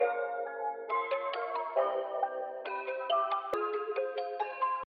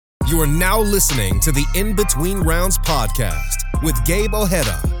You are now listening to the In Between Rounds podcast with Gabe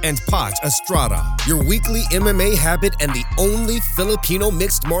Ojeda and Pat Estrada, your weekly MMA habit and the only Filipino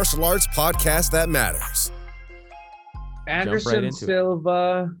mixed martial arts podcast that matters. Anderson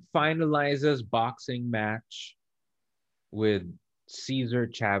Silva finalizes boxing match with Cesar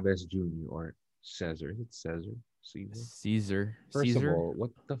Chavez Jr. or Cesar. It's Cesar. Caesar. First of all, what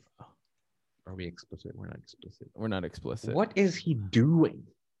the... Are we explicit? We're not explicit. We're not explicit. What is he doing?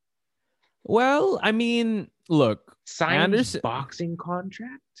 Well, I mean, look. Signed boxing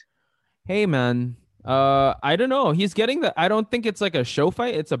contract? Hey, man. I don't know. He's getting I don't think it's like a show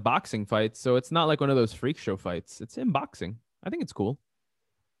fight. It's a boxing fight. So it's not like one of those freak show fights. It's in boxing. I think it's cool.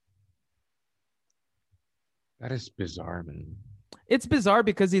 That is bizarre, man. It's bizarre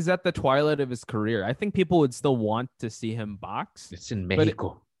because he's at the twilight of his career. I think people would still want to see him box. It's in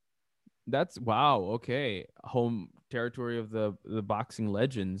Mexico. That's wow. Okay. Home territory of the boxing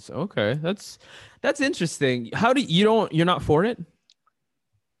legends. Okay. That's interesting. How do you're not for it?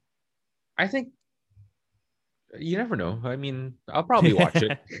 I think you never know. I mean, I'll probably watch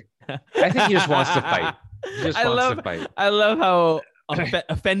it. I think he just wants to fight. I love how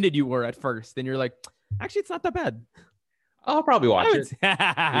offended you were at first. And you're like, actually, it's not that bad. I'll probably watch it.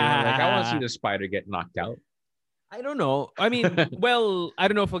 I want to see the spider get knocked out. I don't know. I mean, well, I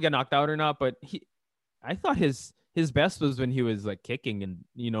don't know if he'll get knocked out or not, but I thought his best was when he was like kicking and,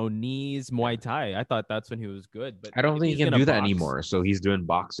 knees, Muay Thai. I thought that's when he was good. But I don't think he can do that anymore. So he's doing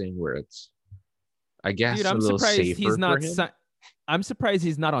boxing where it's, I guess, dude, I'm a little surprised he's not. I'm surprised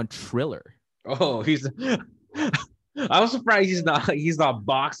he's not on Triller. Oh, I'm surprised he's not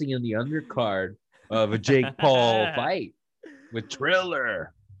boxing in the undercard of a Jake Paul fight with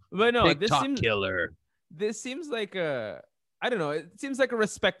Triller. But no, killer. This seems like I don't know. It seems like a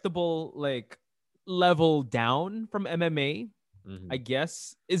respectable level down from MMA. Mm-hmm. I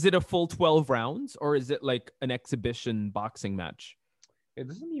guess. Is it a full 12 rounds or is it like an exhibition boxing match? It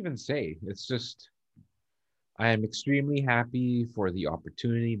doesn't even say. It's just, I am extremely happy for the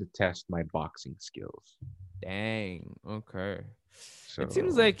opportunity to test my boxing skills. Dang. Okay. So it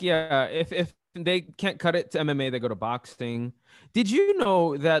seems like, yeah, if they can't cut it to MMA, they go to boxing. Did you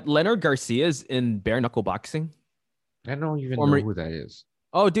know that Leonard Garcia is in bare knuckle boxing? I don't even know who that is.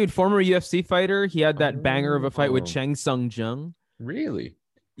 Oh, dude, former UFC fighter. He had that banger of a fight with Chang Sung Jung. Really?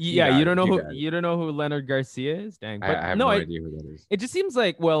 Yeah, you don't know who Leonard Garcia is? Dang. But I have no idea who that is. It just seems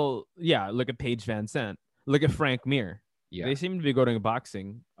like, well, yeah, look at Paige Van Sant. Look at Frank Mir. Yeah. They seem to be going to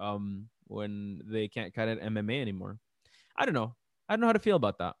boxing when they can't cut it MMA anymore. I don't know. I don't know how to feel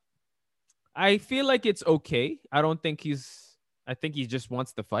about that. I feel like it's okay. I think he just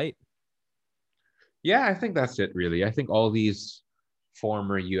wants to fight. Yeah, I think that's it, really. I think all these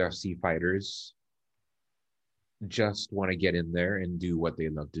former UFC fighters just want to get in there and do what they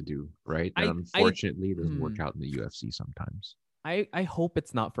love to do, right? And unfortunately, it doesn't work out in the UFC sometimes. I hope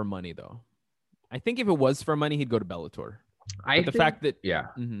it's not for money, though. I think if it was for money, he'd go to Bellator.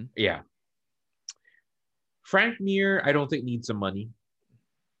 Yeah. Frank Mir, I don't think needs some money.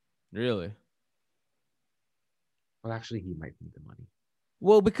 Really? Well, actually, he might need the money.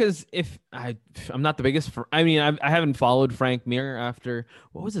 Well, because I'm not the biggest. I haven't followed Frank Mir after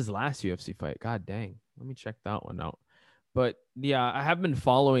what was his last UFC fight? God dang, let me check that one out. But yeah, I have been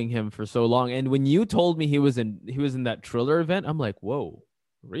following him for so long. And when you told me he was in that Triller event, I'm like, whoa,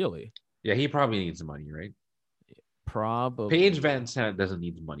 really? Yeah, he probably needs the money, right? Probably. Paige Van Sant doesn't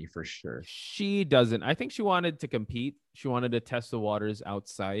need the money for sure. She doesn't. I think she wanted to compete. She wanted to test the waters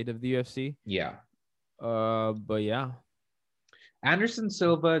outside of the UFC. Yeah. But yeah. Anderson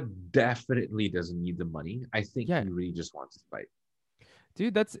Silva definitely doesn't need the money. I think he really just wants to fight.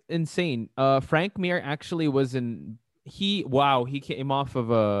 Dude, that's insane. Frank Mir actually was he came off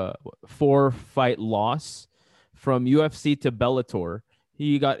of a 4-fight loss from UFC to Bellator.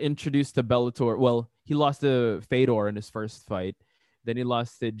 He got introduced to Bellator. Well, he lost to Fedor in his first fight. Then he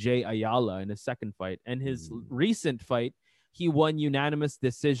lost to Jay Ayala in his second fight. And his recent fight, he won unanimous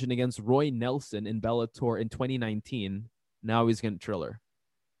decision against Roy Nelson in Bellator in 2019. Now he's getting Triller.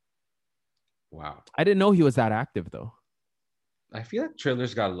 Wow. I didn't know he was that active, though. I feel like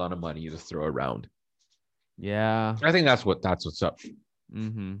Triller's got a lot of money to throw around. Yeah. I think that's what's up.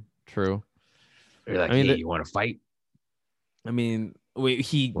 Mm-hmm. True. You're like, hey, you want to fight? I mean, they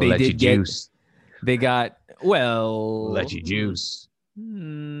got, we'll let you juice. I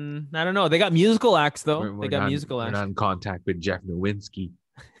don't know. They got musical acts, though. We're not in contact with Jeff Nowinski.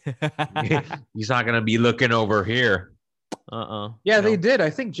 He's not going to be looking over here. Yeah, they did. I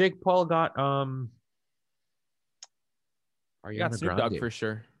think Jake Paul got Ariana Snoop Dogg for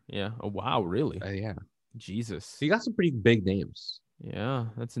sure. Yeah. Oh wow, really? Yeah. Jesus. He got some pretty big names. Yeah,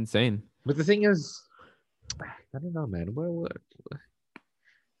 that's insane. But the thing is, I don't know, man. What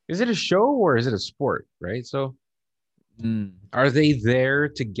is it a show or is it a sport, right? So Mm. are they there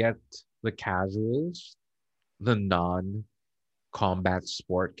to get the casuals, the non-combat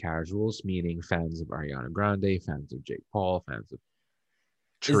sport casuals, meaning fans of Ariana Grande, fans of Jake Paul, fans of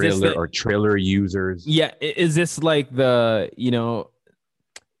trailer users? Yeah, is this like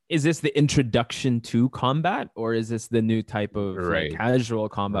is this the introduction to combat, or is this the new type of like casual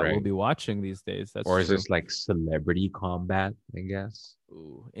combat we'll be watching these days? Or is this like celebrity combat, I guess?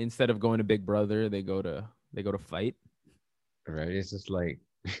 Ooh, instead of going to Big Brother, they go to fight. Right. It's just like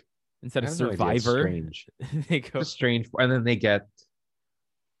instead of Survivor. Strange. They go it's strange, and then they get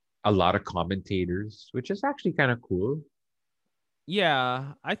a lot of commentators, which is actually kind of cool.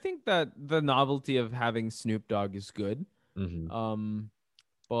 Yeah, I think that the novelty of having Snoop Dogg is good. Mm-hmm.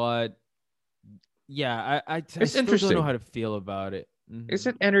 But yeah, I still don't know how to feel about it. Mm-hmm. Is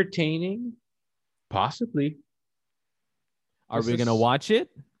it entertaining? Possibly. Are we gonna watch it?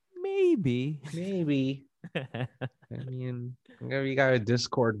 Maybe. I mean, we got a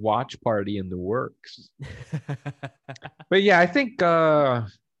Discord watch party in the works. But yeah, I think I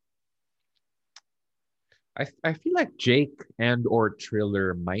feel like Jake and or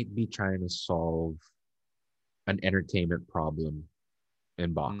Triller might be trying to solve an entertainment problem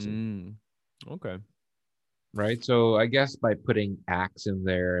in boxing. Okay. Right. So I guess by putting acts in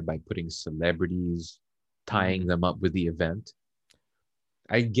there, by putting celebrities, tying them up with the event,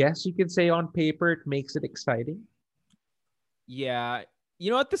 I guess you could say on paper it makes it exciting. Yeah.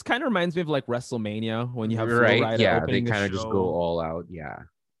 You know what? This kind of reminds me of like WrestleMania when you have they kind of just go all out. Yeah.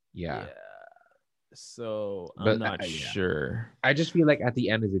 So I'm not sure. I just feel like at the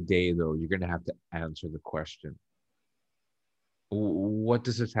end of the day, though, you're gonna have to answer the question: what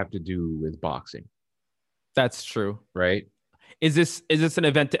does this have to do with boxing? That's true, right? Is this an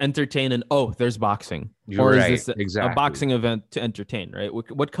event to entertain and there's boxing, or is this a boxing event to entertain? Right?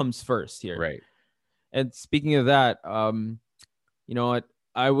 What comes first here? Right. And speaking of that, you know what?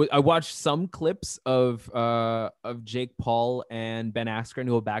 I watched some clips of Jake Paul and Ben Askren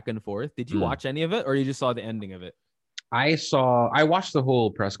go back and forth. Did you watch any of it, or you just saw the ending of it? I watched the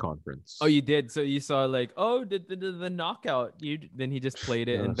whole press conference. Oh, you did? So you saw like, the knockout. Then he just played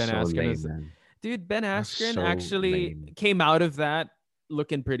it, and Ben Askren dude, Ben Askren actually came out of that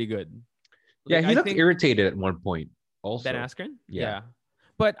looking pretty good. Like, he looked irritated at one point. Also, Ben Askren, yeah.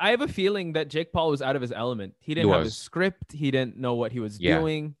 But I have a feeling that Jake Paul was out of his element. He didn't have a script. He didn't know what he was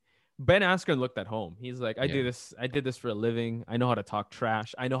doing. Ben Askren looked at home. He's like, I did this for a living. I know how to talk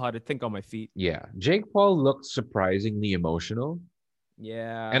trash. I know how to think on my feet. Yeah. Jake Paul looked surprisingly emotional.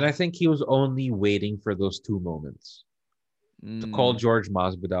 Yeah. And I think he was only waiting for those two moments to call George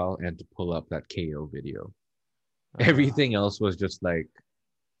Masvidal and to pull up that KO video. Everything else was just like...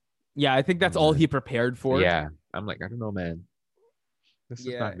 Yeah, I think that's all he prepared for. Yeah. I'm like, I don't know, man. This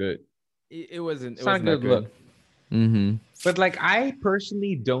is not good. It wasn't. It's not good look. Mm-hmm. But like, I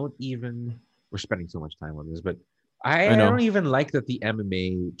personally don't even. We're spending so much time on this, but I don't even like that the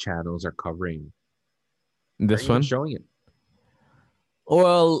MMA channels are covering this one, showing it.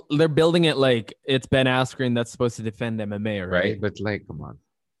 Well, they're building it like it's Ben Askren that's supposed to defend MMA, right? But like, come on.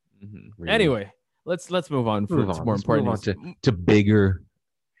 Mm-hmm. Really? Anyway, let's move on. More important to bigger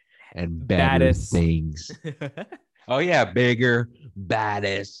and better things. Oh yeah, bigger,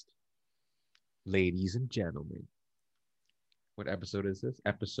 baddest. Ladies and gentlemen. What episode is this?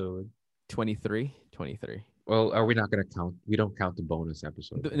 Episode 23. Well, are we not going to count? We don't count the bonus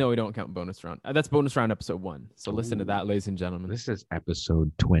episode. No, we don't count bonus round. That's bonus round episode 1. So listen to that, ladies and gentlemen. This is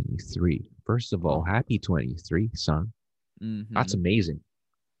episode 23. First of all, happy 23, son. Mm-hmm. That's amazing.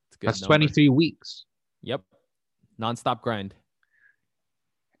 That's number. 23 weeks. Yep. Non-stop grind.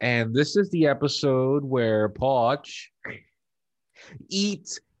 And this is the episode where Poch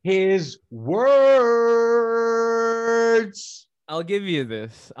eats his words. I'll give you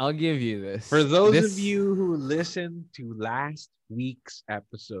this. For those of you who listened to last week's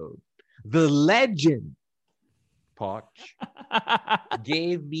episode, the legend Poch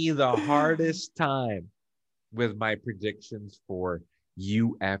gave me the hardest time with my predictions for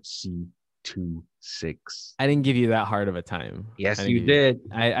UFC 26. I didn't give you that hard of a time. Yes, you did.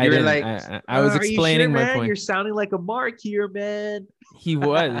 I was explaining my point. You're sounding like a mark here, man. He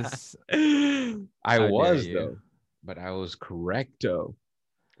was. I was though, but I was correcto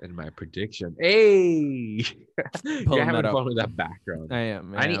in my prediction. Hey, you're having fun with that background. I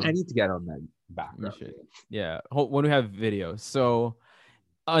am. I need to get on that background. You should. Yeah, when we have video. So,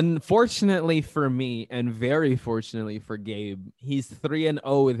 unfortunately for me, and very fortunately for Gabe, he's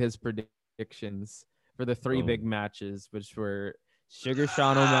 3-0 with his predictions for the 3 big matches, which were Sugar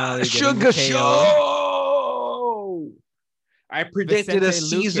Sean O'Malley. Sugar Show. I predicted a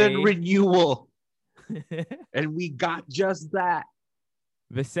season renewal, and we got just that.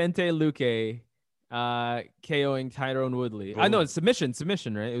 Vicente Luque KOing Tyrone Woodley. I know it's submission,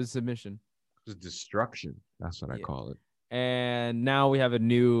 right? It was submission. It was destruction. That's what I call it. And now we have a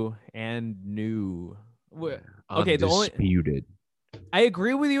new. Okay, undisputed. I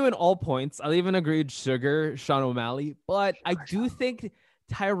agree with you in all points. I'll even agree with Sugar Sean O'Malley, but I do think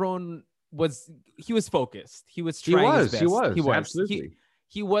Tyrone was focused. He was trying his best. He was absolutely.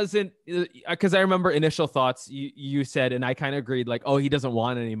 He wasn't, because I remember initial thoughts you said, and I kind of agreed, like, oh, he doesn't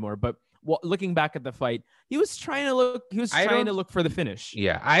want it anymore. But looking back at the fight, he was trying to look. He was trying to look for the finish.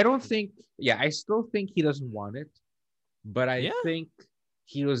 Yeah, I don't think. Yeah, I still think he doesn't want it, but I think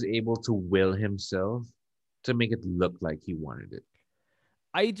he was able to will himself to make it look like he wanted it.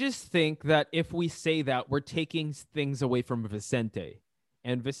 I just think that if we say that, we're taking things away from Vicente.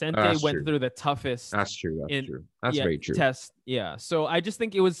 And Vicente went through the toughest. That's true. That's very true. Test. Yeah. So I just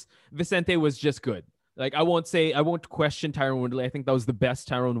think Vicente was just good. Like, I won't question Tyrone Woodley. I think that was the best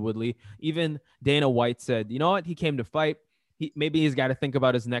Tyrone Woodley. Even Dana White said, you know what? He came to fight. Maybe he's got to think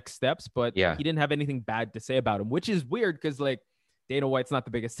about his next steps, but he didn't have anything bad to say about him, which is weird because, like, Dana White's not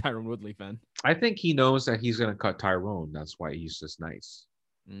the biggest Tyrone Woodley fan. I think he knows that he's going to cut Tyrone. That's why he's just nice.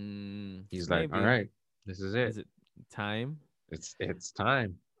 He's like, all right, this is it. Is it time? It's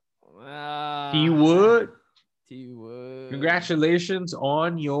time. T-Wood. Congratulations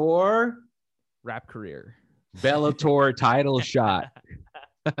on your rap career. Bellator title shot.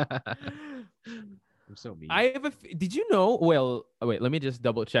 I'm so mean. Did you know? Well, wait, let me just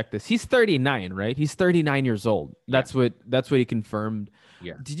double check this. He's 39, right? He's 39 years old. That's what he confirmed.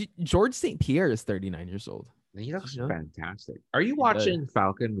 Yeah. George St. Pierre is 39 years old. He looks fantastic. Are you watching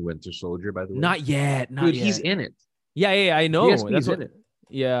Falcon Winter Soldier, by the way? Not yet. Dude, he's in it. Yeah, I know. That's in it.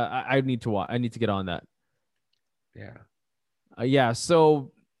 Yeah, I need to watch. I need to get on that. Yeah.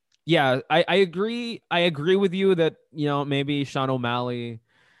 So, I agree. I agree with you that, maybe Sean O'Malley.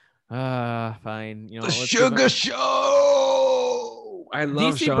 Fine. The Sugar Show. I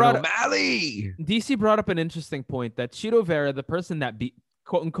love Sean O'Malley. DC brought up an interesting point that Chito Vera, the person that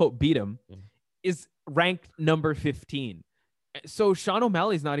quote unquote beat him, is ranked number 15. So Sean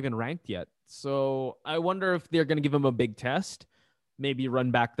O'Malley's not even ranked yet. So I wonder if they're going to give him a big test, maybe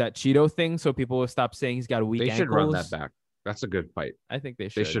run back that Cheeto thing so people will stop saying he's got a weak ankles. They should run that back. That's a good fight. I think they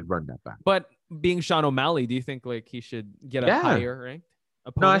should. They should run that back. But being Sean O'Malley, do you think like he should get a higher ranked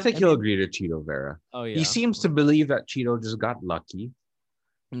opponent? No, I think he'll agree to Cheeto Vera. Oh, yeah. He seems to believe that Cheeto just got lucky.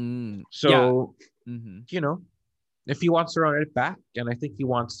 So, if he wants to run it back, and I think he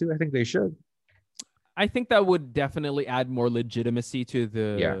wants to, I think they should. I think that would definitely add more legitimacy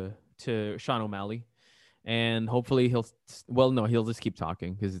to to Sean O'Malley, and hopefully he'll just keep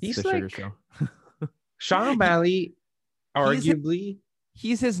talking because it's the Sugar Show. Sean O'Malley, arguably,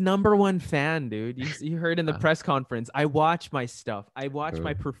 he's his number one fan, dude. You heard in the press conference. I watch my stuff. I watch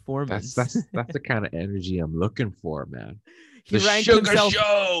my performance. That's the kind of energy I'm looking for, man. He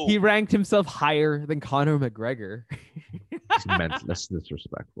ranked himself higher than Conor McGregor. That's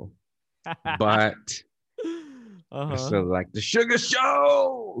disrespectful. But so like the Sugar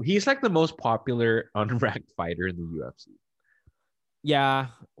Show, he's like the most popular unranked fighter in the UFC. Yeah,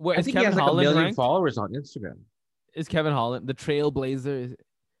 I think he has like a million followers on Instagram. Is Kevin Holland the Trailblazer?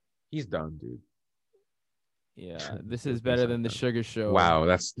 He's done, dude. Yeah, this is better than the Sugar Show. Wow,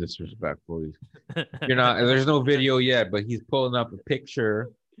 that's disrespectful. You're not. There's no video yet, but he's pulling up a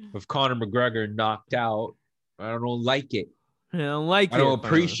picture of Conor McGregor knocked out. I don't like it. I don't like it. I don't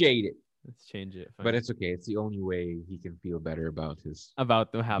appreciate it. Let's change it. But it's okay. It's the only way he can feel better about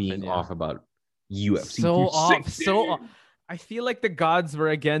being off about UFC. So off. I feel like the gods were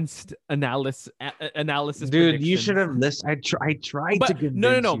against analysis. Dude, you should have listened. I tried to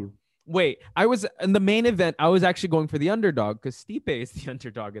convince you. Wait, I was in the main event. I was actually going for the underdog because Stipe is the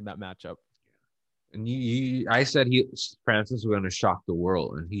underdog in that matchup. And I said Francis was going to shock the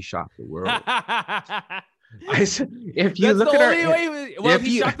world, and he shocked the world. I said, if you look at our,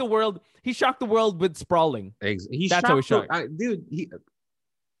 he shocked the world. He shocked the world with sprawling. That's how he shocked. Dude,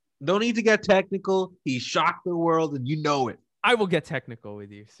 don't need to get technical. He shocked the world, and you know it. I will get technical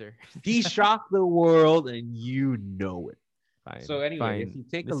with you, sir. He shocked the world, and you know it. Fine, so anyway, if you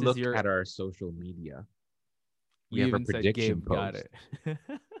take a look at our social media, we have a prediction post. Got it.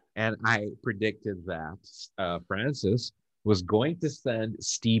 And I predicted that Francis was going to send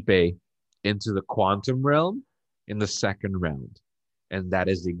Stipe into the quantum realm in the second round. And that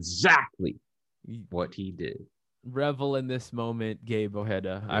is exactly what he did. Revel in this moment, Gabe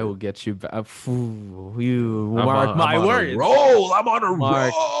Ojeda. I will get you back. You I'm mark on, my I'm on words. a roll. I'm on a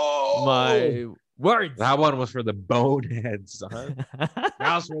Mark roll. my words. That one was for the boneheads, son. That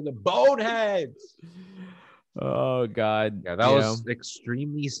was for the boneheads. Oh God. Yeah, that was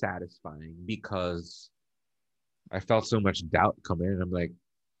extremely satisfying because I felt so much doubt come in. I'm like,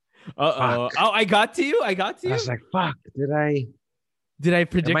 fuck. Oh, I got to you. I was like, fuck, did I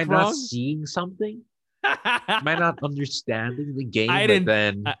predict am I wrong? not seeing something? Am I not understanding the game? I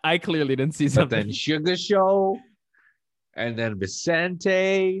didn't. I clearly didn't see something. But then Sugar Show, and then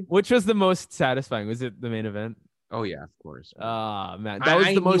Vicente. Which was the most satisfying? Was it the main event? Oh yeah, of course. Man, that was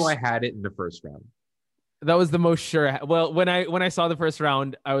the most. I had it in the first round. That was the most sure. Well, when I saw the first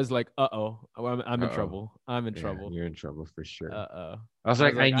round, I was like, I'm in trouble. I'm in trouble. You're in trouble for sure. I was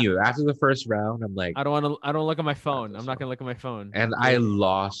like, I knew after the first round. I'm like, I don't look at my phone. I'm not gonna look at my phone. And I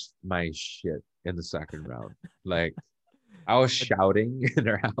lost my shit in the second round. Like, I was shouting in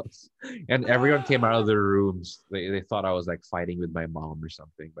their house, and everyone came out of their rooms. They thought I was like fighting with my mom or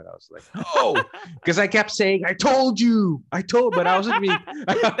something, but I was like, no, because I kept saying, but I wasn't really,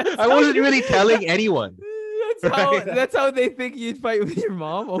 I wasn't really telling anyone. That's how they think you'd fight with your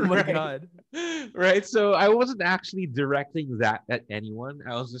mom. Oh my God. Right. So I wasn't actually directing that at anyone.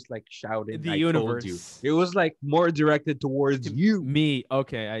 I was just like shouting. The universe. Told you. It was like more directed towards you. Me.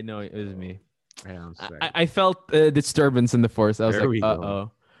 Okay. I know it was me. Yeah, I felt disturbance in the force. I was like,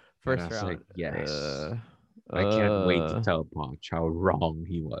 uh-oh. First round. Like, yes. I can't wait to tell Poch how wrong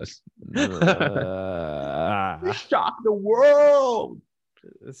he was. Shock the world.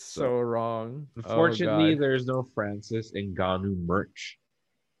 It's so wrong. Unfortunately, there's no Francis Ngannou merch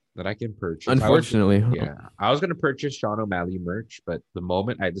that I can purchase. Unfortunately. I was going to purchase Sean O'Malley merch, but the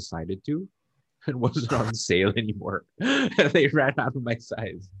moment I decided to, it wasn't on sale anymore. They ran out of my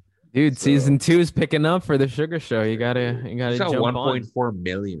size. Dude, season 2 is picking up for the Sugar Show. You gotta jump 1.4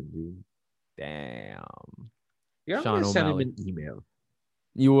 million, dude. Damn. Yeah, I'm gonna send him an email.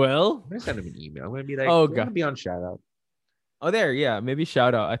 You will? I'm gonna send him an email. I'm gonna be like, God, gonna be on shout out. Oh, there, yeah, maybe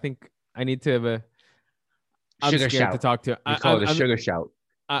shout out. I think I need to have a. I'm sugar scared shout. to talk to. We call it a sugar shout.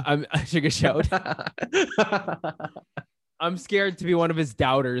 I'm a sugar shout. I'm scared to be one of his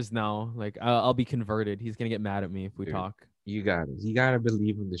doubters now. Like I'll be converted. He's gonna get mad at me if we talk. You got it. You gotta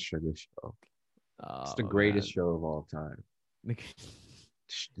believe in the Sugar Show. It's the greatest show of all time.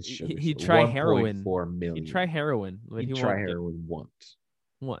 He'd try heroin. 4 million. He'd try heroin. He'd try heroin once.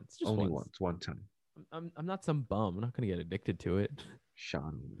 Just only once. One time. I'm not some bum. I'm not gonna get addicted to it.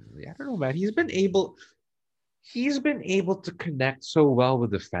 Sean, I don't know, man. He's been able to connect so well with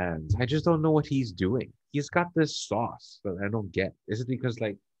the fans. I just don't know what he's doing. He's got this sauce that I don't get. Is it because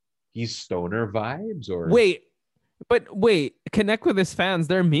like he's stoner vibes or Wait, connect with his fans.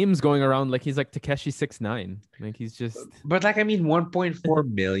 There are memes going around like he's like Takeshi 6ix9ine. Like he's just. But like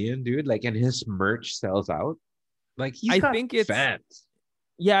 1.4 million, dude. Like, and his merch sells out. Like he's got fans.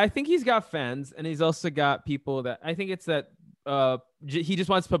 Yeah, I think he's got fans, and he's also got people that I think it's that he just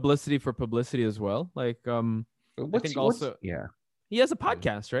wants publicity for publicity as well. Like I think also he has a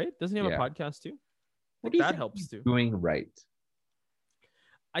podcast, right? Doesn't he have a podcast too? That helps too. Doing right.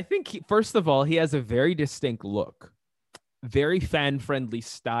 I think first of all, he has a very distinct look, very fan-friendly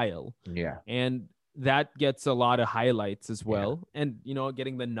style. Yeah. And that gets a lot of highlights as well. Yeah. And,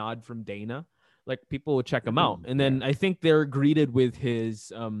 getting the nod from Dana, like people will check him out. And then I think they're greeted with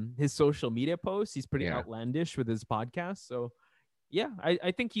his social media posts. He's pretty outlandish with his podcast. So yeah,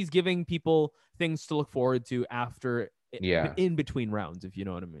 I think he's giving people things to look forward to after in between rounds, if you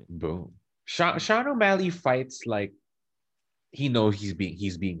know what I mean. Boom. Sean O'Malley fights like he knows he's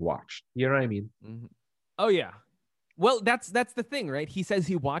being watched. You know what I mean? Mm-hmm. Oh yeah. Well, that's the thing, right? He says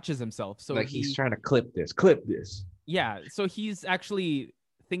he watches himself, so like he's trying to clip this. Yeah, so he's actually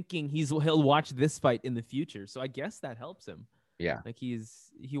thinking he'll watch this fight in the future. So I guess that helps him. Yeah, like he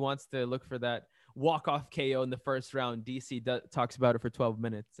wants to look for that walk-off KO in the first round. DC talks about it for 12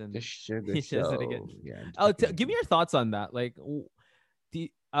 minutes, and he says it again. Yeah. Give me your thoughts on that. Like,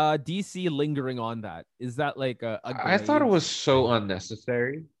 DC lingering on that, is that like a I thought it was so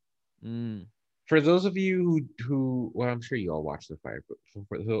unnecessary. For those of you who well, I'm sure you all watched the fight, but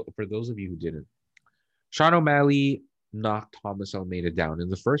for those of you who didn't, Sean O'Malley knocked Thomas Almeida down in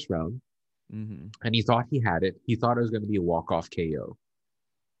the first round, and he thought he had it. He thought it was going to be a walk-off KO.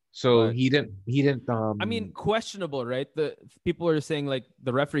 So he didn't. I mean, questionable, right? The people are saying like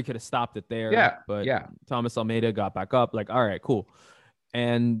the referee could have stopped it there. Yeah, but Thomas Almeida got back up. Like, all right, cool.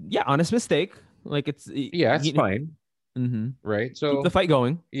 And honest mistake. Like it's fine. Right. So keep the fight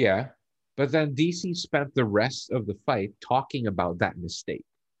going. Yeah. But then DC spent the rest of the fight talking about that mistake.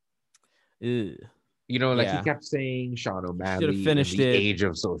 Ew. He kept saying Sean Should have O'Malley in finished the it. age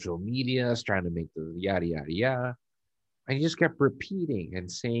of social media is trying to make the yada yada yada. And he just kept repeating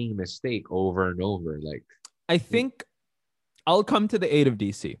and saying mistake over and over. Like, I think I'll come to the aid of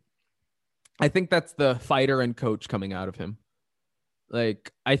DC. I think that's the fighter and coach coming out of him.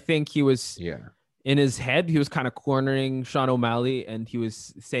 Like, I think he was in his head, he was kind of cornering Sean O'Malley, and he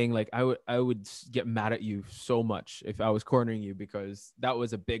was saying, like, I would get mad at you so much if I was cornering you because that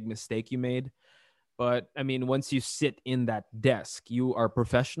was a big mistake you made. But I mean, once you sit in that desk, you are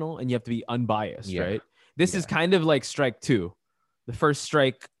professional and you have to be unbiased, right? This is kind of like strike two. The first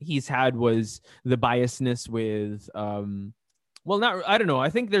strike he's had was the biasness with, I don't know. I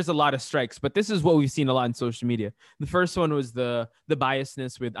think there's a lot of strikes, but this is what we've seen a lot in social media. The first one was the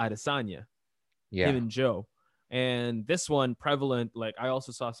biasness with Adesanya, him and Joe. And this one prevalent, like I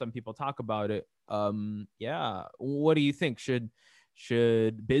also saw some people talk about it. What do you think?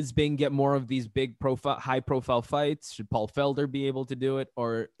 Should Bisping get more of these high profile fights? Should Paul Felder be able to do it?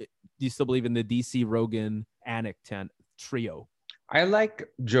 Or do you still believe in the DC, Rogan, Anik trio? I like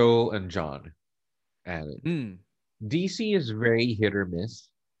Joe and John Anik. DC is very hit or miss.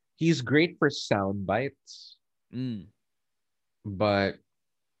 He's great for sound bites. But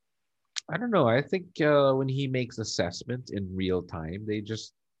I don't know. I think when he makes assessment in real time, they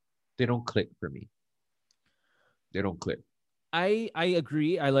don't click for me. They don't click. I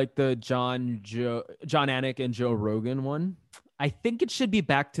agree. I like the John Anik and Joe Rogan one. I think it should be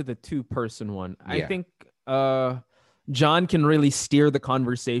back to the 2-person one. Yeah. I think John can really steer the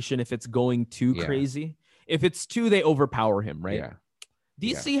conversation if it's going too crazy. If it's too, they overpower him, right? Yeah.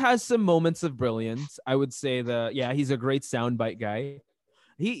 DC has some moments of brilliance. I would say he's a great soundbite guy.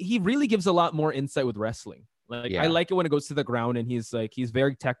 He really gives a lot more insight with wrestling. I like it when it goes to the ground and he's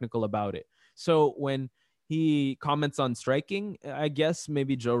very technical about it. So when he comments on striking, I guess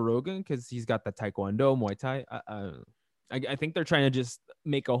maybe Joe Rogan, because he's got the Taekwondo, Muay Thai. I think they're trying to just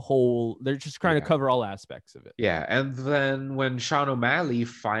make a whole, they're just trying to cover all aspects of it. Yeah. And then when Sean O'Malley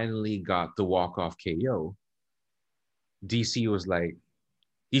finally got the walk-off KO, DC was like,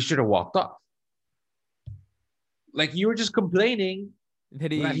 he should have walked off. Like, you were just complaining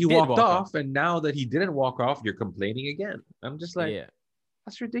that he walked off, and now that he didn't walk off, you're complaining again. I'm just like,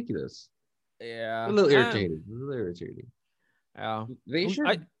 that's ridiculous. Yeah. A little irritated. Yeah. They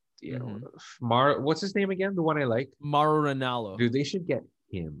should, what's his name again? The one I like? Mauro Ranallo. Dude, they should get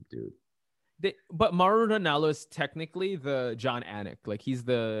him, dude. But Mauro Ranallo is technically the John Anik. Like,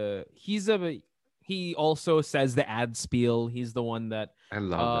 he also says the ad spiel. He's the one that I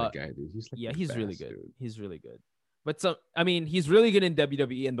love that guy, dude. He's really good. Dude. He's really good. But he's really good in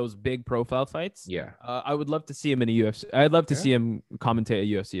WWE and those big profile fights. Yeah. I would love to see him in a UFC. I'd love to see him commentate a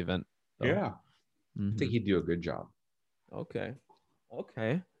UFC event. So. Yeah. I think he'd do a good job. Okay.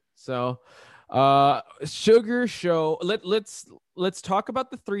 So, Sugar Show. Let's talk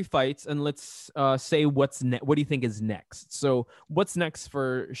about the 3 fights and let's say what do you think is next? So, what's next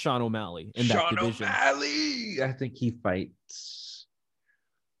for Sean O'Malley in that division? O'Malley. I think he fights.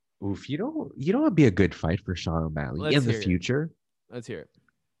 Oof, you know what'd be a good fight for Sean O'Malley in the future? Let's hear it.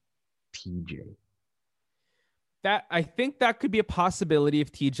 TJ. I think that could be a possibility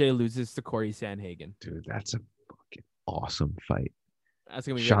if TJ loses to Corey Sandhagen. Dude, that's a fucking awesome fight. That's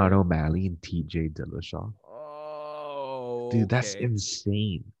gonna be Sean O'Malley and TJ Dillashaw. Oh, dude, that's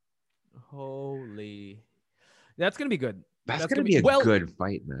insane. Holy, that's gonna be good. That's gonna be a good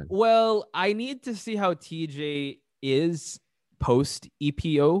fight, man. Well, I need to see how TJ is post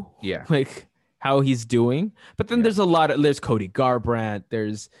EPO. Yeah, like how he's doing. But then there's Cody Garbrandt.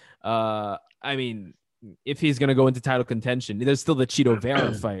 There's if he's going to go into title contention, there's still the Cheeto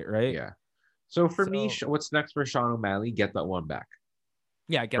Vera fight, right? Yeah. So for me, what's next for Sean O'Malley? Get that one back.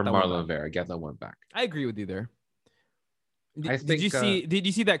 Yeah, get that Marlon Vera. Get that one back. I agree with you there. Did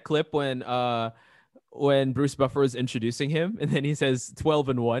you see that clip when Bruce Buffer was introducing him and then he says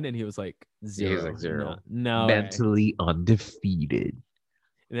 12-1 and he was like 0. He's like 0. No. Mentally undefeated.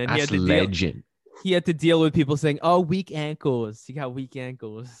 And then that's legend. He had to deal with people saying, "Oh, weak ankles. He got weak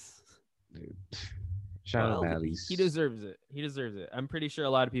ankles." Dude. Sean O'Malley. He deserves it. I'm pretty sure a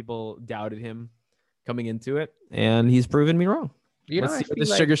lot of people doubted him coming into it, and he's proven me wrong. Let's see where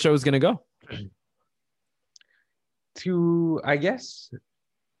the Sugar Show is going to go. To, I guess,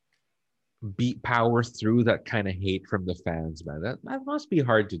 power through that kind of hate from the fans, man. That must be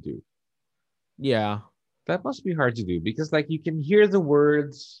hard to do. Yeah. That must be hard to do because, like, you can hear the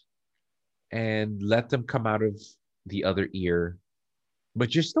words and let them come out of the other ear,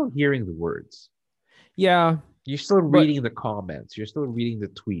 but you're still hearing the words. Yeah. You're still reading the comments. You're still reading the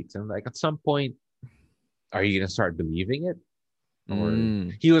tweets. And, like, at some point, are you going to start believing it? or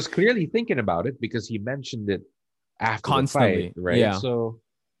he was clearly thinking about it because he mentioned it after constantly. the fight, right? Yeah. So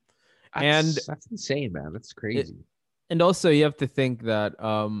that's insane, man. That's crazy. And also you have to think that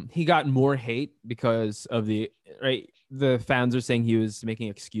he got more hate because of the fans are saying he was making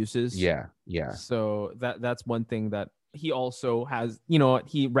excuses. Yeah. So that's one thing that he also has,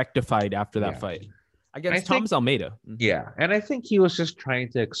 he rectified after that fight against Thomas Almeida. Yeah. And I think he was just trying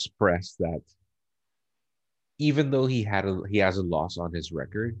to express that even though he has a loss on his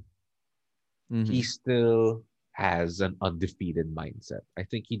record, he still has an undefeated mindset. I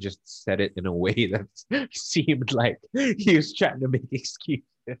think he just said it in a way that seemed like he was trying to make excuses.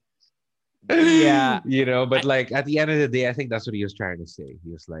 Yeah. But like at the end of the day, I think that's what he was trying to say. He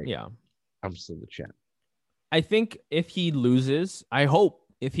was like, yeah, I'm still the champ. I think if he loses, I hope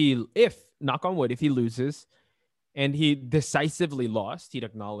if knock on wood, if he loses and he decisively lost, he'd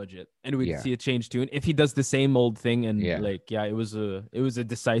acknowledge it and we'd see a change tune. If he does the same old thing and it was a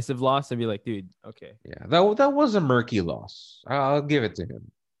decisive loss, I'd be like, dude, okay. Yeah, that was a murky loss. I'll give it to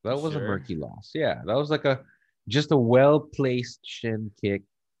him. That was a murky loss. Yeah, that was like just a well-placed shin kick,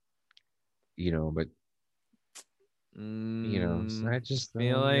 but I just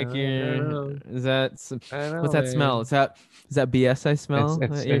feel like you're. Is that what's that smell? Is that BS I smell?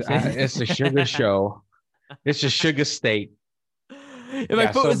 It's a sugar show. It's a sugar state. If my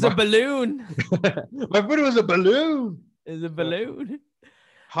foot was a balloon. My foot was a balloon. Is a balloon.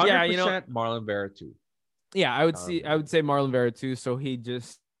 100% Marlon Vera too. Yeah, I would say Marlon Vera too. So the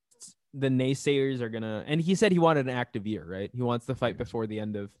naysayers are gonna, and he said he wanted an active year, right? He wants to fight before the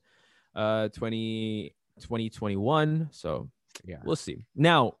end of 2021. So we'll see.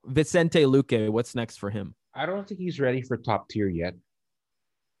 Now, Vicente Luque, what's next for him? I don't think he's ready for top tier yet.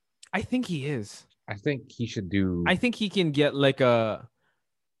 I think he is. I think he should do. I think he can get like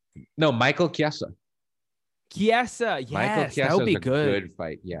Michael Chiesa. Yes, Michael Chiesa that would be good. Good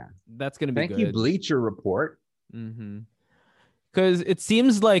fight. Yeah, that's gonna be good. Thank you, Bleacher Report. Because it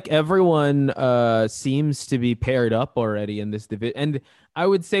seems like everyone seems to be paired up already in this division, and I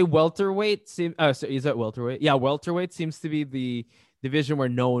would say welterweight. Is that welterweight? Yeah, welterweight seems to be the division where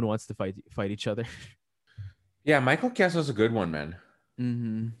no one wants to fight each other. Yeah, Michael Chiesa is a good one, man.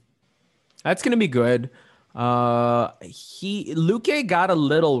 That's gonna be good. Luque got a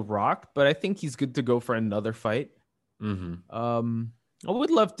little rocked, but I think he's good to go for another fight. I would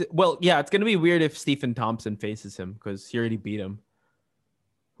love to. Well, yeah, it's gonna be weird if Stephen Thompson faces him because he already beat him.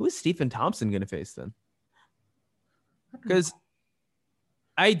 Who is Stephen Thompson gonna face then? Because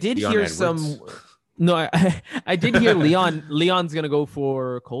I did Leon hear Edwards. I did hear Leon's gonna go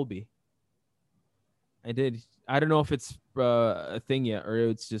for Colby. I did. I don't know if it's a thing yet or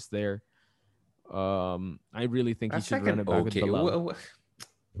it's just there. I really think he should run it back with Belal.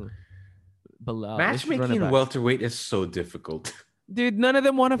 Belal. Matchmaking in welterweight is so difficult. Dude, none of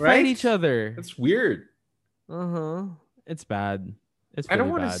them want to fight each other. That's weird. It's bad. I don't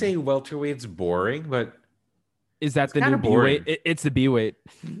want to say welterweight's boring, but is that the new B weight? It's the B weight.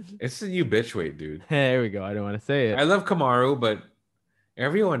 It's the new bitch weight, dude. There we go. I don't want to say it. I love Kamaru, but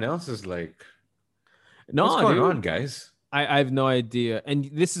everyone else is like, what's going on, guys? I have no idea. And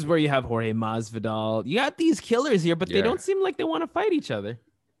this is where you have Jorge Masvidal. You got these killers here, but they don't seem like they want to fight each other.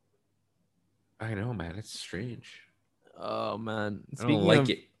 I know, man. It's strange. Oh, man. I don't like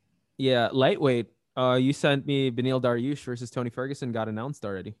it. Yeah, lightweight. You sent me Beneil Dariush versus Tony Ferguson got announced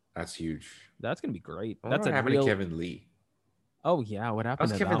already. That's huge. That's gonna be great. That's what happened to Kevin Lee. Oh yeah, what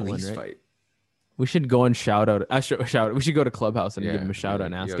happened to Kevin Lee's fight? We should go and shout out. We should go to Clubhouse and give him a shout out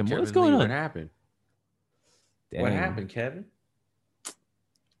and ask him what's going on. What happened? Dang. What happened, Kevin?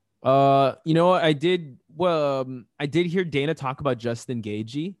 You know what I did? Well, I did hear Dana talk about Justin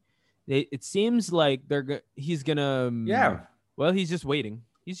Gaethje. It seems like he's gonna. Well, he's just waiting.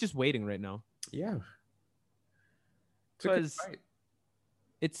 He's just waiting right now. Yeah. Because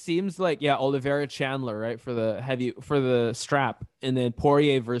it seems like Oliveira Chandler, right, for the strap, and then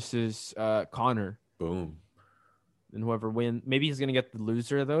Poirier versus Connor. Boom. And whoever wins, maybe he's gonna get the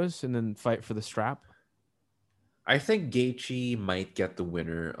loser of those and then fight for the strap. I think Gaethje might get the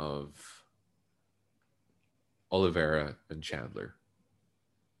winner of Oliveira and Chandler.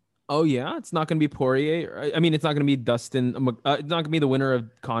 Oh yeah, it's not gonna be Poirier. I mean, it's not gonna be Dustin. It's not gonna be the winner of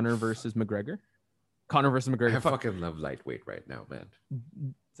Connor versus McGregor. Connor versus McGregor. I fucking love lightweight right now, man.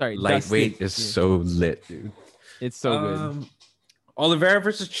 Sorry, lightweight is so lit, dude. It's so good. Oliveira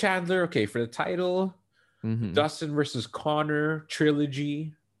versus Chandler. Okay, for the title. Dustin versus Connor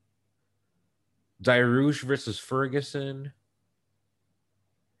trilogy. Dariush versus Ferguson.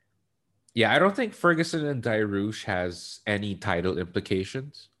 Yeah, I don't think Ferguson and Dariush has any title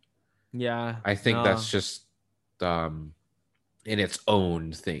implications. Yeah, I think that's just in its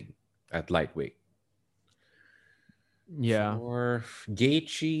own thing at lightweight. Yeah. For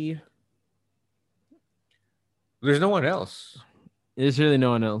Gaethje, there's no one else. There's really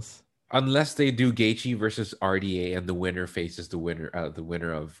no one else. Unless they do Gaethje versus RDA and the winner faces the winner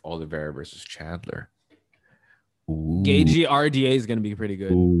of Oliveira versus Chandler. Gaethje RDA is going to be pretty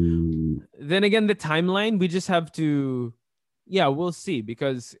good. Ooh. Then again, the timeline, we just have to, we'll see,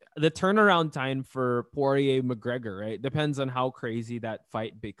 because the turnaround time for Poirier McGregor, right, depends on how crazy that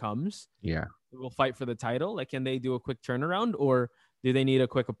fight becomes. Yeah. We'll fight for the title. Like, can they do a quick turnaround, or do they need a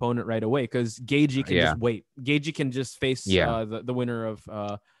quick opponent right away? Because Gaethje can just wait. Gaethje can just face the winner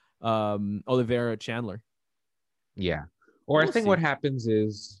of Oliveira Chandler. Yeah. Or We'll I think see. what happens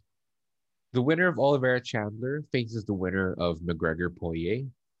is the winner of Oliveira Chandler faces the winner of McGregor Poirier.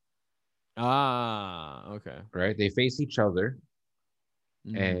 Okay. Right? They face each other,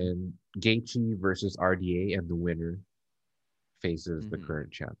 Mhm. and Gaethje versus RDA, and the winner faces the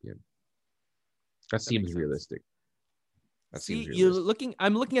current champion. That seems makes sense. realistic.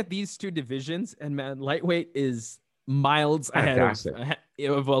 I'm looking at these two divisions, and man, lightweight is miles Fantastic. ahead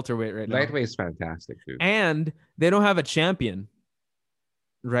of welterweight right now. Lightweight is fantastic, dude. And they don't have a champion,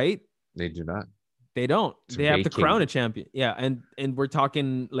 right? They do not. They don't. It's They have to vacated. crown a champion. Yeah, and we're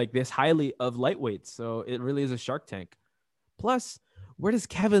talking like this highly of lightweights, so it really is a Shark Tank. Plus, where does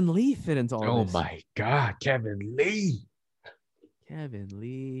Kevin Lee fit into all Oh this? my God, Kevin Lee. Kevin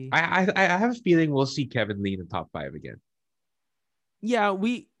Lee. I have a feeling we'll see Kevin Lee in the top 5 again. Yeah,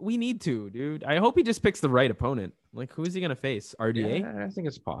 we need to, dude. I hope he just picks the right opponent. Like, who is he gonna face? RDA? Yeah, I think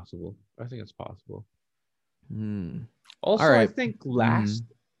it's possible. Hmm. Also, All right. I think last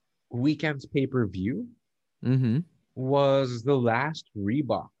weekend's pay-per-view Mm-hmm. was the last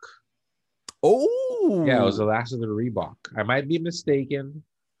Reebok. Oh, Yeah, it was the last of the Reebok. I might be mistaken.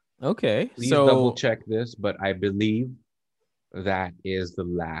 Okay. Please so double check this, but I believe that is the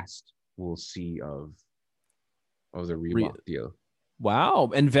last we'll see of the Reebok deal. Wow,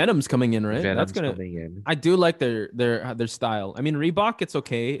 and Venom's coming in, right? Venom's That's gonna. coming in. I do like their style. I mean, Reebok, it's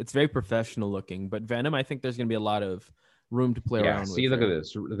okay. It's very professional looking, but Venom, I think there's gonna be a lot of room to play around with. See, look at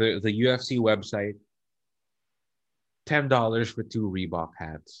this. The UFC website. $10 for 2 Reebok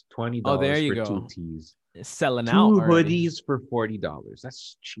hats. $20 there you for go. 2 tees. It's selling 2 out already. hoodies for $40.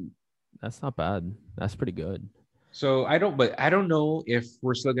 That's cheap. That's not bad. That's pretty good. So I don't know if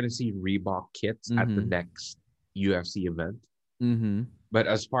we're still gonna see Reebok kits at the next UFC event. Mm-hmm. But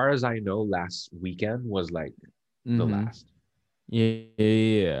as far as I know, last weekend was like the last.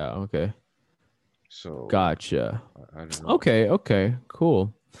 Yeah. Okay. So Gotcha. I don't know. Okay.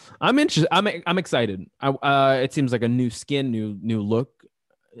 Cool. I'm interested. I'm excited. It seems like a new skin, new look,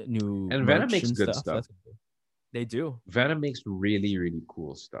 new. And Venom merch makes and good stuff. They do. Venom makes really, really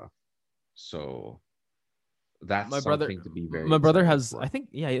cool stuff. So that's something to be very. My brother excited has. for. I think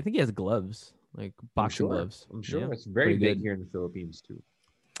he has gloves, like boxing gloves. I'm sure Yeah, it's very pretty big good. here in the Philippines too.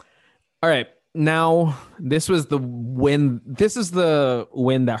 All right. Now, this was the win. This is the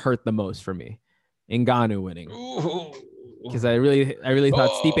win that hurt the most for me. Ngannou winning. Because I really thought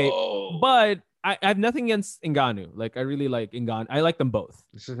Stipe, but I have nothing against Ngannou. Like, I really like Ngannou. I like them both.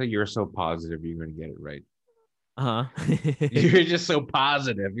 This is that you're so positive you're going to get it right. Uh-huh. You're just so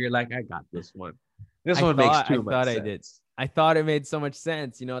positive. You're like, I got this one. This one makes too much sense. I did. I thought it made so much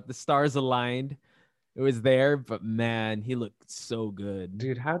sense. You know, the stars aligned. It was there, but man, he looked so good.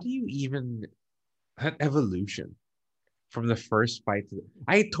 Dude, how do you even that evolution from the first fight to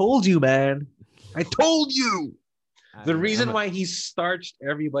I told you, man. I told you. The reason why he starched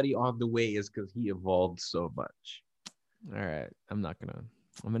everybody on the way is because he evolved so much. All right. I'm gonna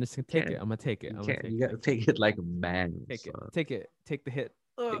take it. I'm gonna take it. You gotta take it like a man. Take it. Take the hit.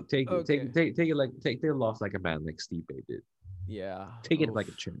 Take it like take the loss like a man, like Stipe did. Yeah. Take it like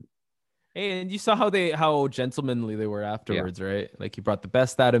a champ. Hey, and you saw how gentlemanly they were afterwards, right? Like, he brought the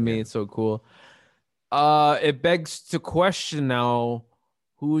best out of me. It's so cool. It begs to question now,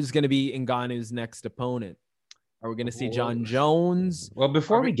 who's gonna be Ngannou's next opponent? Are we gonna see John Jones? Well,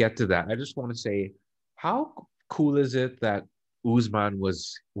 before we get to that, I just want to say, how cool is it that Usman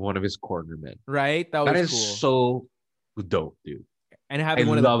was one of his cornermen? Right, that is cool. So dope, dude. And having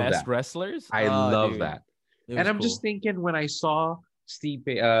one of the best wrestlers. I love that. And I'm just thinking, when I saw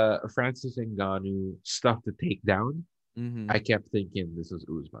Francis Ngannou stuff to take down, I kept thinking, this is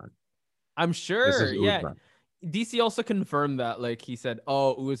Usman. I'm sure. This is yeah. Usman. DC also confirmed that, like, he said,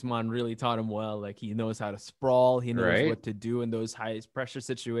 Usman really taught him well. Like, he knows how to sprawl. He knows what to do in those high pressure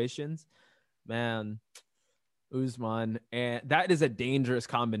situations. Man, Usman, and that is a dangerous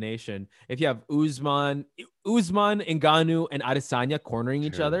combination. If you have Usman, Ngannou, and Adesanya cornering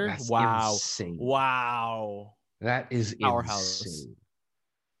each other, That's wow, insane. wow, That is Powerhouse. insane.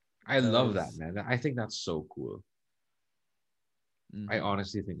 I love that, man. I think that's so cool. I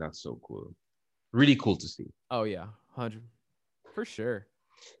honestly think that's so cool. Really cool to see. Oh yeah, 100 for sure.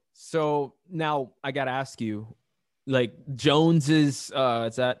 So now I gotta ask you, like Jones is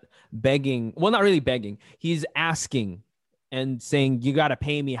it's that begging. Well, not really begging. He's asking and saying you gotta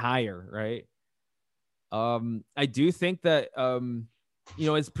pay me higher, right? I do think that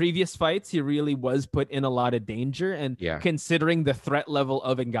his previous fights, he really was put in a lot of danger, and considering the threat level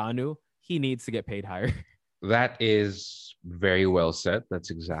of Ngannou, he needs to get paid higher. That is very well said. That's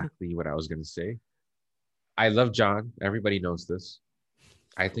exactly what I was gonna say. I love John. Everybody knows this.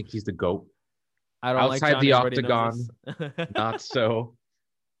 I think he's the GOAT. I don't outside like the John, octagon, not so.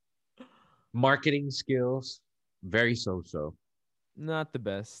 Marketing skills, very so-so. Not the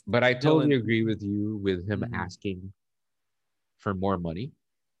best. But I totally agree with you with him asking for more money.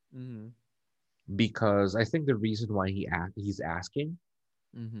 Because I think the reason why he's asking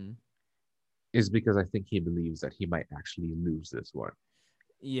is because I think he believes that he might actually lose this one.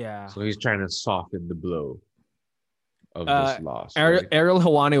 Yeah. So he's trying to soften the blow of this loss. Ariel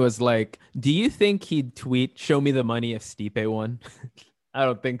Helwani was like, do you think he'd tweet, show me the money if Stipe won? I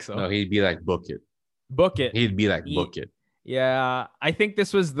don't think so. No, he'd be like, book it. Book it. He'd be like, book it. Yeah. I think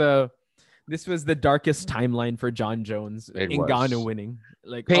this was the darkest timeline for John Jones. Ngannou winning.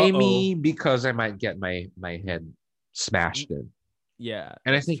 Like, pay me because I might get my head smashed in. Yeah.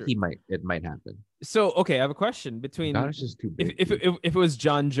 And I think it might happen. So, okay, I have a question. Between just too big. If it was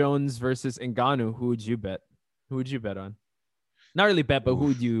John Jones versus Ngannou, who would you bet? Who would you bet on? Not really bet, but who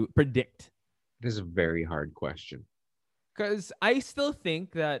would you predict? This is a very hard question. Because I still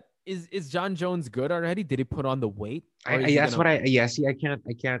think that is John Jones good already? Did he put on the weight? I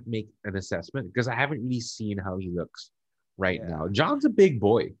can't make an assessment because I haven't really seen how he looks right now. John's a big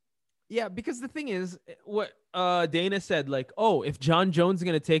boy. Yeah, because the thing is, what Dana said, like, oh, if John Jones is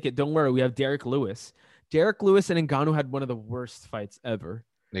gonna take it, don't worry, we have Derek Lewis. Derek Lewis and Ngannou had one of the worst fights ever.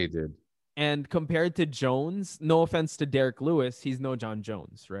 They did. And compared to Jones, no offense to Derek Lewis, he's no John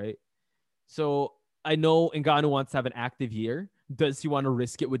Jones, right? So I know Ngannou wants to have an active year. Does he want to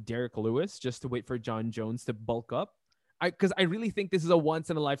risk it with Derek Lewis just to wait for John Jones to bulk up? Because I really think this is a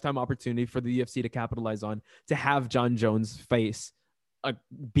once-in-a-lifetime opportunity for the UFC to capitalize on, to have John Jones face a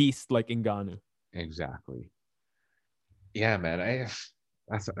beast like Ngannou. Exactly. Yeah, man.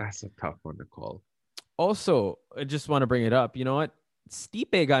 That's a tough one to call. Also, I just want to bring it up. You know what?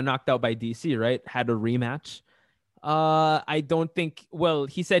 Stipe got knocked out by DC, right? Had a rematch. I don't think. Well,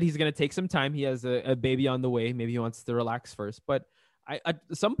 he said he's gonna take some time. He has a baby on the way. Maybe he wants to relax first. But at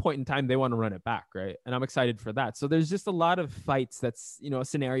some point in time, they want to run it back, right? And I'm excited for that. So there's just a lot of fights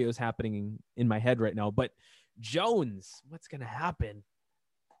scenarios happening in my head right now. But Jones, what's gonna happen?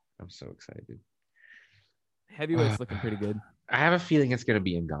 I'm so excited. Heavyweight's looking pretty good. I have a feeling it's gonna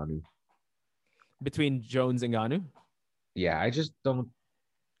be Ngannou. Between Jones and Ngannou? Yeah, I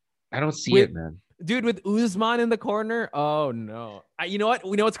don't see it, man. Dude, with Usman in the corner, oh no. You know what?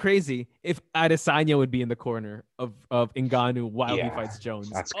 We know what's crazy. If Adesanya would be in the corner of Ngannou while he fights Jones.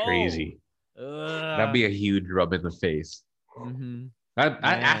 That's crazy. That'd be a huge rub in the face. That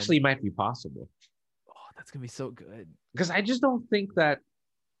actually might be possible. Oh, that's gonna be so good. Because I just don't think that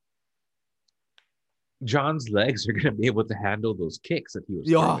John's legs are gonna be able to handle those kicks that he was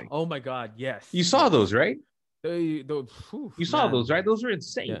throwing. Oh my god, yes. You saw those, right? You saw those, right? Those were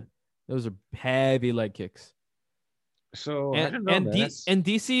insane. Yeah. Those are heavy leg kicks. So and, I don't know, and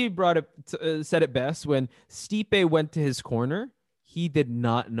DC said it best when Stipe went to his corner. He did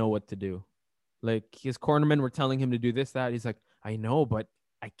not know what to do. Like his cornermen were telling him to do this, that. He's like, I know, but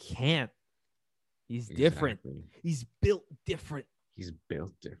I can't. He's different. He's built different. He's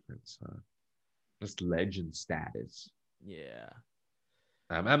built different, son. Just legend status. Yeah.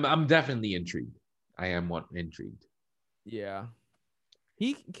 I'm definitely intrigued. I am intrigued. Yeah.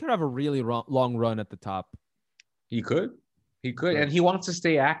 He could have a really long run at the top. He could. And he wants to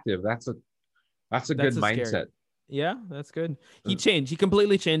stay active. That's a good mindset. Scary. Yeah, that's good. He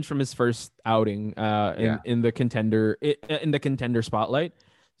completely changed from his first outing in the contender spotlight.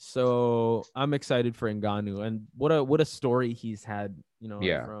 So I'm excited for Ngannou, and what a story he's had.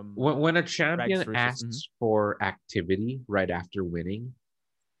 From when a champion asks for activity right after winning,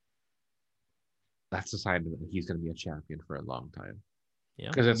 that's a sign that he's going to be a champion for a long time. Yeah,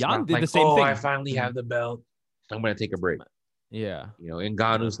 because it's Jan not did like, the same thing. I finally have the belt. I'm going to take a break. Yeah,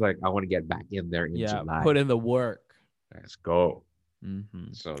 Ngannou's like, I want to get back in there in July. Put in the work. Let's go.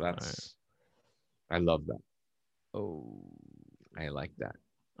 Mm-hmm. So that's, I love that. Oh, I like that.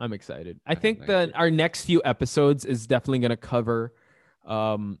 I'm excited. I think that our next few episodes is definitely going to cover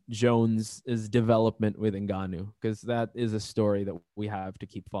Jones' development with Ngannou, because that is a story that we have to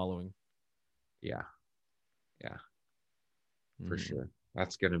keep following. Yeah. For sure.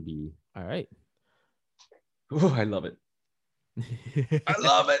 That's gonna be all right. Oh, I love it. I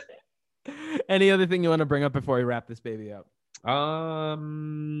love it. Any other thing you want to bring up before we wrap this baby up?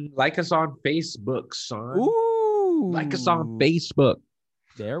 Like us on Facebook, son. Ooh. Like us on Facebook.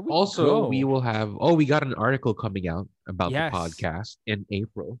 There we also, go. we will have. We got an article coming out about the podcast in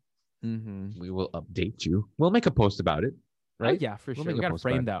April. Mm-hmm. We will update you. We'll make a post about it, right? Yeah, for sure. We got to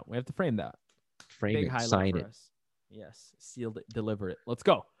frame that. We have to frame that. Frame Big it, highlight sign for it. us. Yes, sealed it, deliver it. Let's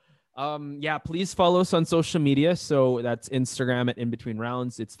go. Please follow us on social media. So that's Instagram at In Between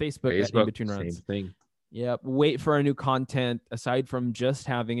Rounds. It's Facebook at In Between Rounds. Same thing. Yep. Wait for our new content. Aside from just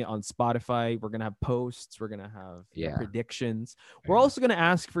having it on Spotify, we're gonna have posts. We're gonna have predictions. We're also gonna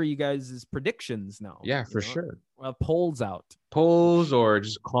ask for you guys' predictions now. Yeah, for sure. We'll have polls out. Polls or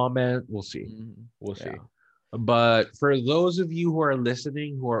just comment. We'll see. Mm-hmm. We'll see. But for those of you who are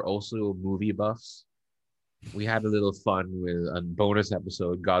listening who are also movie buffs, we had a little fun with a bonus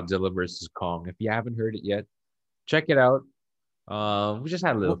episode, Godzilla versus Kong. If you haven't heard it yet, check it out. We just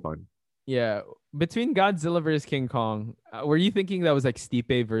had a little fun. Yeah. Between Godzilla versus King Kong, were you thinking that was like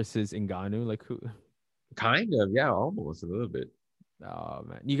Stipe versus Ngannou? Like who? Kind of, yeah, almost a little bit. Oh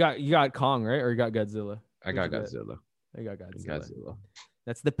man, you got Kong, right? Or you got Godzilla? I got Godzilla. I got Godzilla.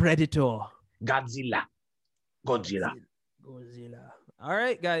 That's the Predator. Godzilla. All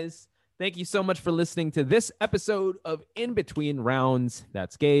right, guys. Thank you so much for listening to this episode of In Between Rounds.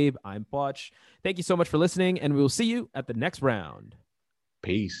 That's Gabe. I'm Poch. Thank you so much for listening, and we will see you at the next round.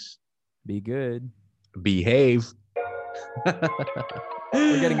 Peace. Be good. Behave.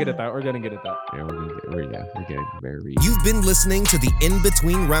 We're getting good at that. Yeah, we're getting very. You've been listening to the In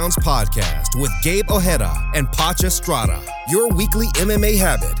Between Rounds podcast with Gabe Ojeda and Poch Estrada, your weekly MMA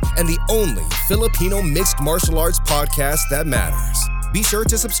habit and the only Filipino mixed martial arts podcast that matters. Be sure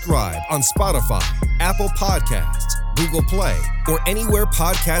to subscribe on Spotify, Apple Podcasts, Google Play, or anywhere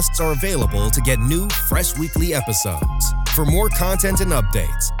podcasts are available to get new, fresh weekly episodes. For more content and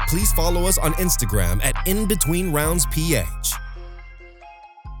updates, please follow us on Instagram at InBetweenRoundsPH.